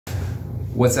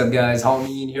What's up guys,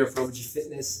 Nguyen here from Bjj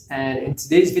Fitness, and in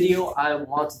today's video I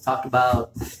want to talk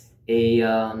about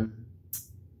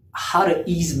how to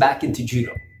ease back into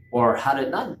judo, or how to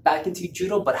not back into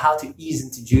judo but how to ease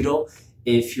into judo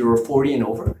if you're 40 and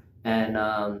over and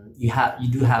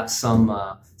you do have some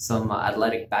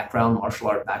athletic background, martial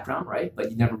art background, right?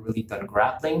 But you never really done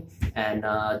grappling, and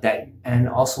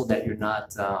also that you're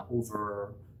not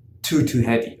over too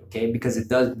heavy, okay? Because it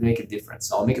does make a difference.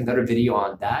 So I'll make another video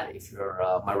on that. If you're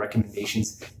my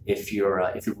recommendations, if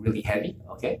you're really heavy,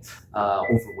 okay,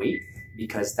 overweight,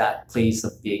 because that plays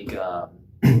a big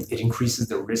it increases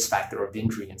the risk factor of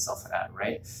injury and stuff like that,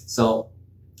 right? So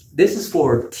this is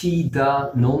for T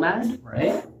the Nomad,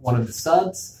 right? One of the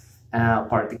subs,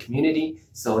 part of the community.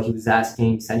 So he was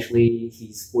asking, essentially,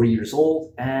 he's 40 years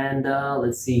old, and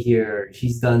let's see here,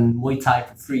 he's done Muay Thai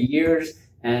for 3 years.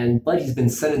 But he's been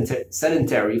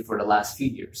sedentary for the last few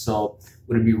years. So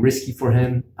would it be risky for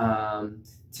him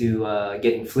to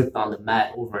getting flipped on the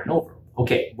mat over and over?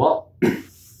 Okay, well,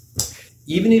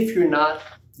 even if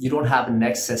you don't have an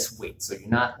excess weight, so you're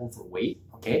not overweight,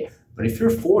 okay? But if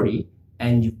you're 40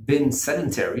 and you've been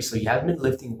sedentary, so you haven't been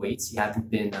lifting weights, you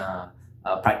haven't been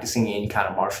practicing any kind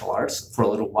of martial arts for a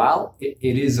little while, it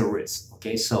is a risk,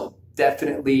 okay? So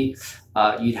definitely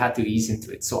you'd have to ease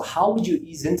into it. So how would you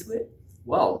ease into it?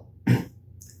 Well,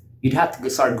 you'd have to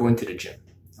start going to the gym,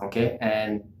 okay?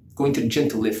 And going to the gym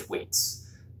to lift weights,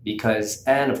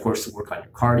 and of course to work on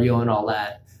your cardio and all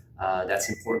that. That's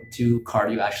important too.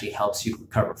 Cardio actually helps you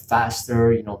recover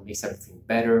faster, makes everything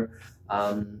better.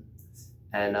 Well,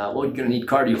 you're gonna need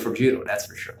cardio for judo, that's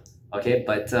for sure, okay?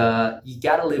 But you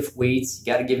gotta lift weights, you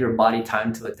gotta give your body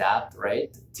time to adapt,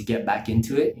 right? To get back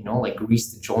into it, like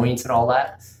grease the joints and all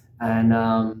that.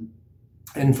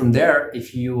 And from there,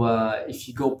 if you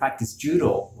go practice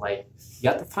judo, like, you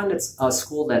have to find a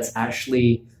school that's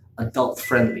actually adult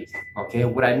friendly. Okay,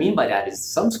 what I mean by that is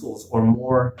some schools are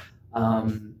more,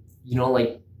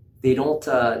 like they don't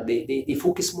they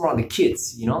focus more on the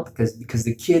kids, because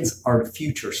the kids are the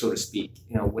future, so to speak.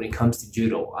 When it comes to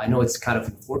judo, I know it's kind of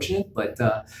unfortunate, but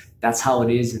that's how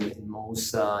it is in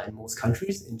most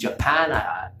countries. In Japan,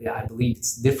 I believe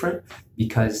it's different,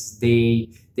 because they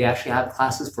actually have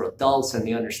classes for adults, and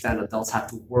they understand adults have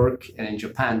to work. And in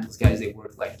Japan, those guys, they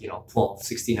work like 12,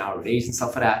 16-hour days and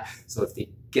stuff like that. So if they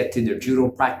get to their judo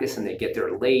practice and they get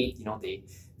there late,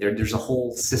 there's a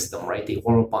whole system, right? They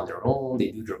warm up on their own, they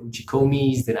do their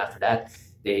uchikomis, then after that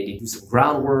they do some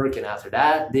groundwork, and after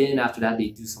that they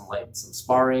do some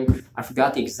sparring. I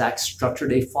forgot the exact structure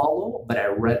they follow, but I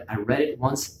read it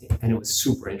once, and it was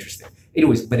super interesting.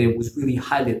 Anyways, but it was really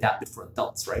highly adapted for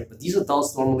adults, right? But these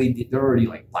adults normally, they're already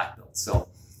like black belts. So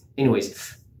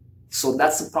anyways, so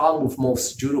that's the problem with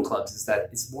most judo clubs, is that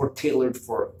it's more tailored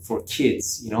for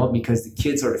kids, because the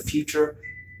kids are the future.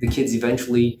 The kids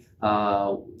eventually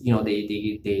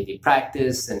they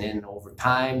practice, and then over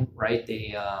time, right,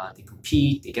 they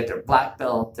compete, they get their black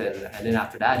belt, and then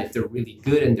after that, if they're really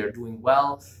good and they're doing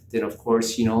well, then of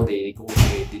course, they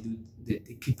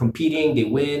keep competing, they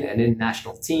win, and then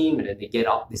national team, and then they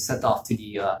sent off to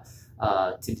the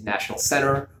national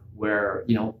center, where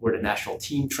the national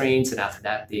team trains, and after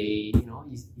that they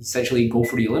essentially go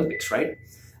for the Olympics, right?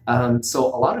 So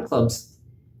a lot of clubs,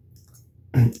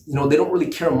 they don't really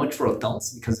care much for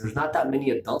adults, because there's not that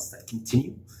many adults that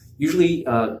continue. Usually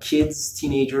kids,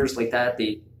 teenagers like that,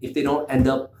 if they don't end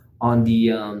up on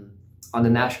the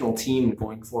national team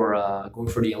going for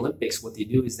the Olympics, what they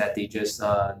do is that they just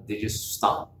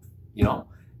stop,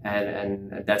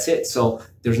 and that's it. So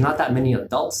there's not that many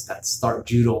adults that start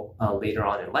judo later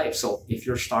on in life. So if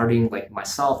you're starting, like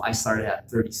myself, I started at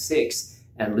 36,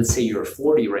 and let's say you're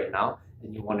 40 right now,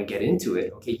 and you want to get into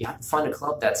it, okay, you have to find a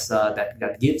club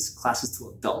that gives classes to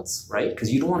adults, right?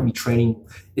 Because you don't want to be training.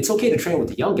 It's okay to train with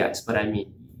the young guys, but I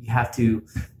mean, you have to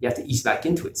ease back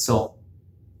into it. So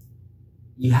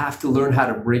you have to learn how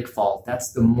to break fall.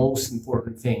 That's the most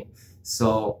important thing.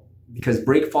 So, because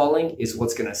break falling is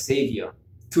what's going to save you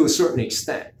to a certain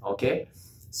extent, okay?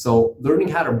 So learning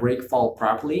how to break fall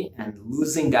properly, and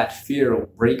losing that fear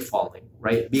of break falling,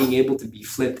 right? Being able to be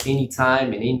flipped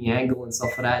anytime, in any angle and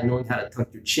stuff like that, knowing how to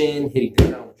tuck your chin, hitting the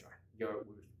ground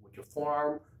with your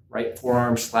forearm, right?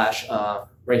 Forearm slash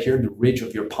right here, the ridge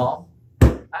of your palm,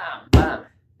 bam, bam.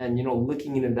 And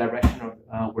looking in the direction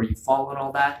of where you fall and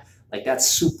all that, like, that's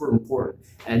super important.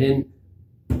 And then,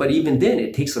 but even then,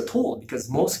 it takes a toll, because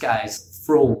most guys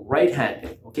throw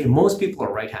right-handed, okay? Most people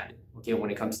are right-handed, okay, when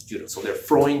it comes to judo. So they're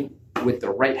throwing with the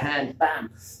right hand, bam.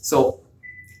 So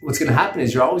what's going to happen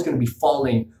is you're always going to be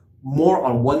falling more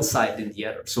on one side than the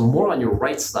other. So more on your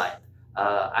right side.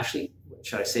 Actually,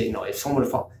 should I say, if someone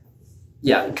fall,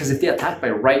 Yeah, because if they attack my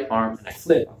right arm and I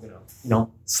flip, I'm gonna,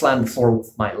 slam the floor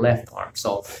with my left arm.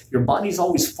 So your body's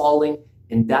always falling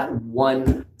in that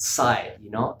one side,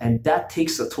 and that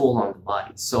takes a toll on the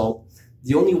body. So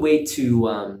the only way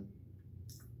to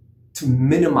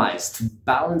minimize, to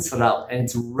balance it out, and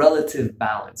it's relative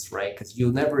balance, right? Because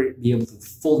you'll never be able to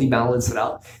fully balance it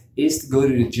out, is to go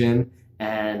to the gym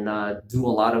and do a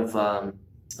lot of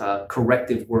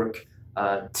corrective work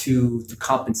to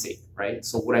compensate, right?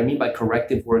 So what I mean by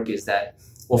corrective work is that,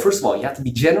 well, first of all, you have to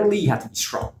be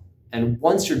strong. And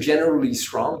once you're generally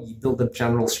strong, you build up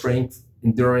general strength,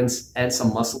 endurance, and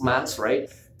some muscle mass, right?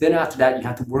 Then after that, you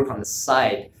have to work on the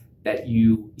side that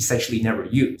you essentially never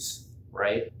use,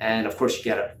 right? And of course, you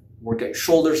gotta work at your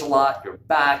shoulders a lot, your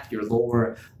back, your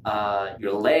lower,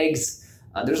 your legs.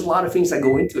 There's a lot of things that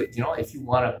go into it, if you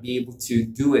wanna be able to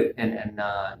do it and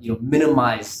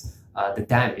minimize the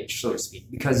damage, so to speak,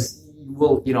 because you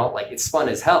will, it's fun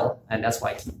as hell, and that's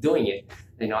why I keep doing it,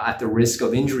 at the risk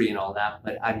of injury and all that.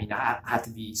 But I mean, I have to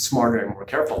be smarter and more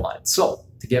careful about it. So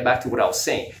to get back to what I was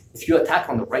saying, if you attack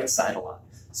on the right side a lot,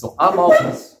 so I'm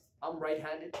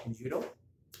right-handed in judo,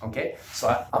 okay? So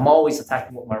I'm always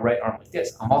attacking with my right arm like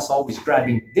this. I'm also always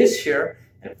grabbing this here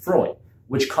and throwing,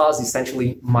 which caused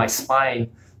essentially my spine,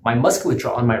 my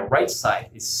musculature on my right side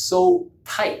is so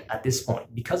tight at this point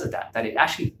because of that it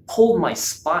actually pulled my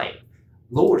spine,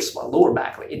 lower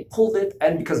back, like it pulled it,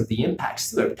 and because of the impacts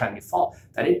too, every time you fall,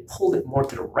 that it pulled it more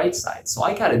to the right side. So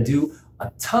I gotta do a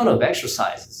ton of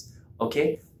exercises,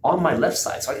 okay, on my left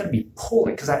side. So I gotta be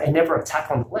pulling, because I never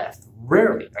attack on the left,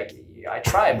 rarely. Like I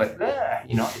try, but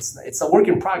it's a work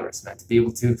in progress, man, to be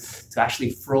able to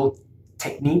actually throw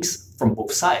techniques from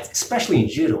both sides, especially in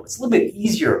judo. It's a little bit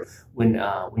easier when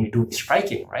you're doing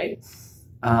striking, right?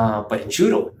 But in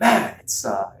judo, man, it's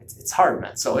hard,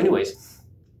 man. So anyways,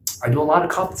 I do a lot of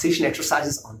compensation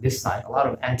exercises on this side, a lot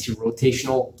of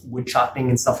anti-rotational wood chopping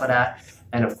and stuff like that.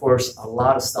 And of course, a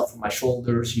lot of stuff for my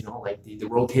shoulders, like the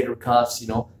rotator cuffs,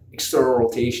 external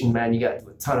rotation, man, you got to do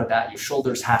a ton of that. Your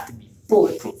shoulders have to be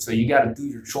bulletproof. So you got to do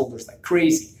your shoulders like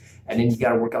crazy. And then you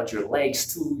got to work out your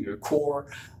legs too, your core.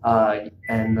 Yeah,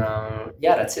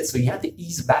 that's it. So you have to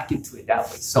ease back into it that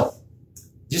way. So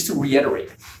just to reiterate,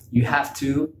 you have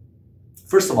to,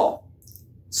 first of all,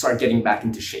 start getting back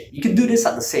into shape. You can do this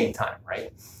at the same time,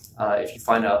 right? If you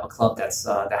find a club that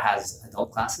has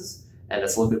adult classes and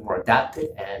that's a little bit more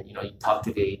adapted, and you talk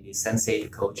to the sensei, the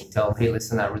coach, and tell them, hey,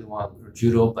 listen, I really want to learn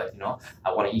judo, but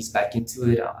I want to ease back into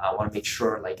it. I want to make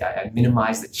sure like I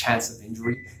minimize the chance of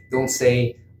injury. Don't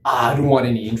say, I don't want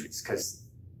any injuries, because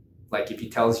like if he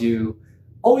tells you,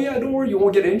 oh yeah, don't worry, you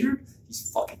won't get injured, he's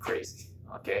fucking crazy,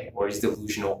 okay? Or he's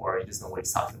delusional, or he doesn't know what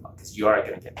he's talking about, because you are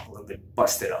going to get a little bit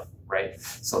busted up, right?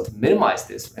 So to minimize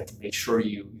this and to make sure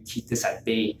you keep this at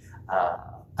bay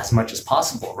as much as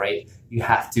possible, right? You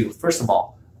have to, first of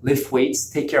all, lift weights,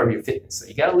 take care of your fitness. So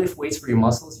you got to lift weights for your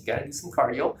muscles, you got to do some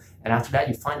cardio, and after that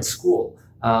you find a school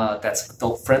that's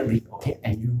adult friendly, okay?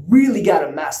 And you really got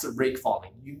to master break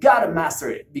falling. You got to master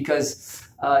it, because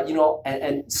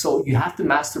and so you have to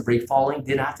master break falling.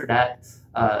 Then after that,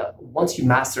 once you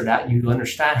master that, you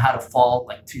understand how to fall,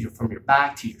 like from your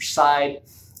back to your side,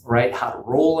 right? How to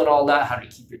roll and all that, how to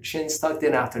keep your chin tucked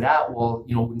in. After that, well,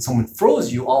 when someone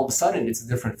throws you, all of a sudden it's a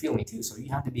different feeling too. So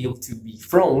you have to be able to be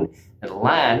thrown and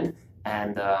land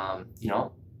and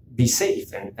be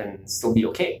safe and still be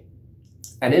okay.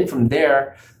 And then from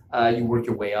there, you work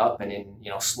your way up, and then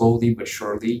slowly but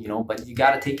surely, but you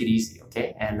got to take it easy,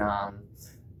 okay?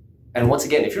 And once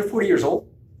again, if you're 40 years old,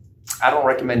 I don't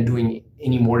recommend doing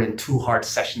any more than 2 hard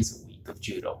sessions a week of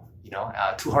judo.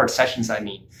 2 hard sessions, I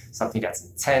mean something that's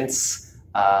intense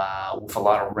with a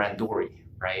lot of randori,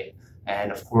 right?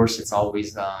 And of course, it's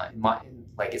always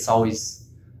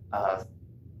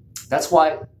that's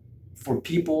why for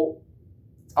people,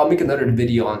 I'll make another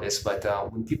video on this, but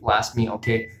when people ask me,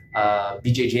 okay,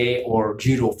 BJJ or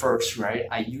judo first, right?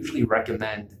 I usually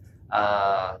recommend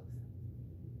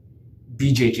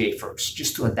BJJ first,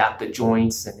 just to adapt the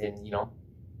joints, and then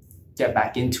get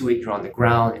back into it. You're on the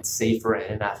ground, it's safer, and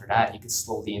then after that you can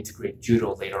slowly integrate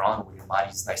judo later on when your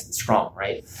body's nice and strong,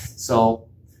 right? So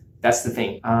that's the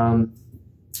thing. I'm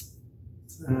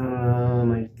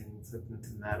getting flipped into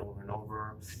that over and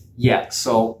over. Yeah,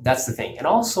 so that's the thing. And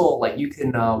also, like, you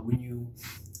can when you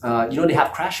they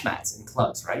have crash mats in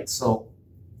clubs, right? So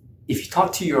if you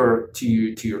talk to your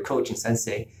coach and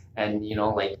sensei, and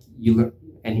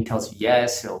and he tells you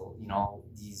yes,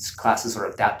 these classes are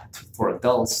adapted for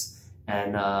adults,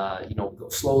 and go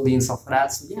slowly and stuff like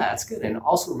that. So yeah, that's good. And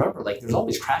also remember, like, there's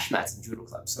always crash mats in judo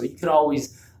clubs, so you could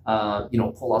always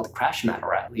pull out the crash mat,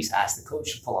 or at least ask the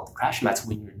coach to pull out the crash mats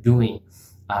when you're doing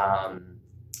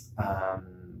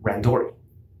randori.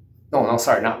 No,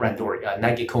 sorry, not randori,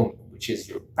 nagekomi, which is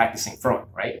you're practicing throwing,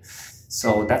 right?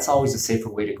 So that's always a safer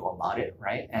way to go about it,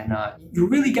 right? And you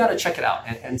really got to check it out.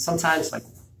 And sometimes, like,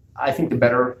 I think a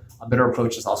better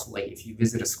approach is also like if you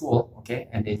visit a school, okay,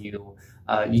 and then you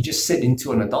just sit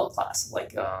into an adult class,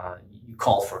 like you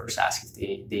call first, ask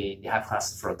if they have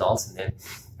classes for adults, and then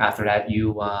after that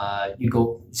you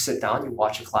go sit down, you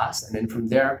watch a class, and then from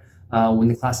there, when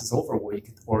the class is over,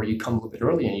 you come a little bit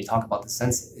early and you talk about the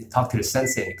sensei, talk to the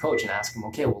sensei and the coach, and ask them,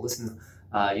 okay, well, listen,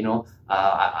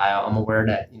 I'm aware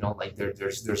that like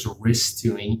there's a risk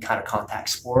to any kind of contact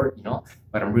sport,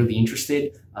 but I'm really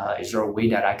interested. Is there a way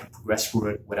that I can progress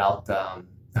through it without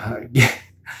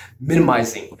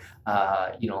minimizing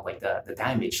like the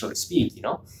damage, so to speak,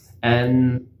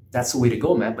 and that's the way to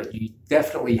go, man. But you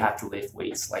definitely have to lift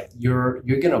weights. Like you're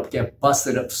gonna get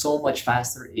busted up so much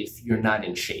faster if you're not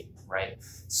in shape, right?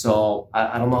 So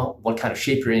I don't know what kind of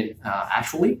shape you're in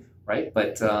actually, right?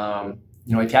 But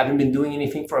if you haven't been doing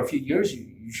anything for a few years,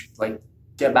 you should like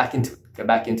get back into it.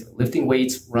 Lifting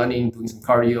weights, running, doing some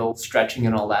cardio, stretching,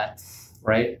 and all that,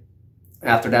 right?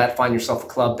 After that, find yourself a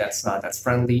club that's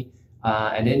friendly,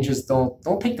 and then just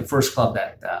don't take the first club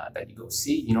that you go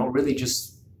see. Really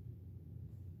just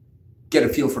get a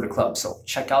feel for the club. So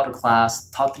check out a class,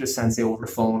 talk to the sensei over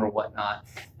the phone or whatnot,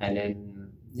 and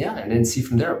then see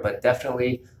from there. But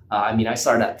definitely, I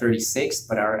started at 36,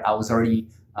 but I already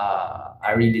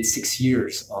did 6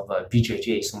 years of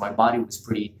BJJ, so my body was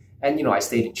pretty, and I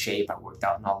stayed in shape, I worked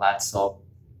out and all that. So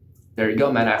there you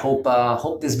go, man. I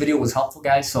hope this video was helpful,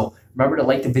 guys. So remember to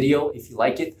like the video if you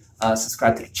like it,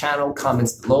 subscribe to the channel,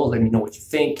 comments below, let me know what you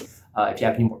think. If you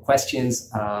have any more questions,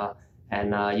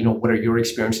 and what are your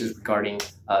experiences regarding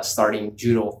starting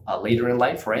judo later in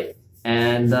life, right?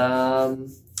 And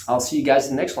I'll see you guys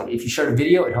in the next one. If you share the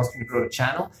video, it helps me to grow the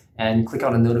channel, and click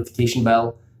on the notification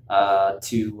bell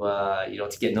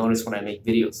to get noticed when I make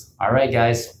videos. All right,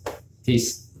 guys,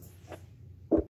 peace.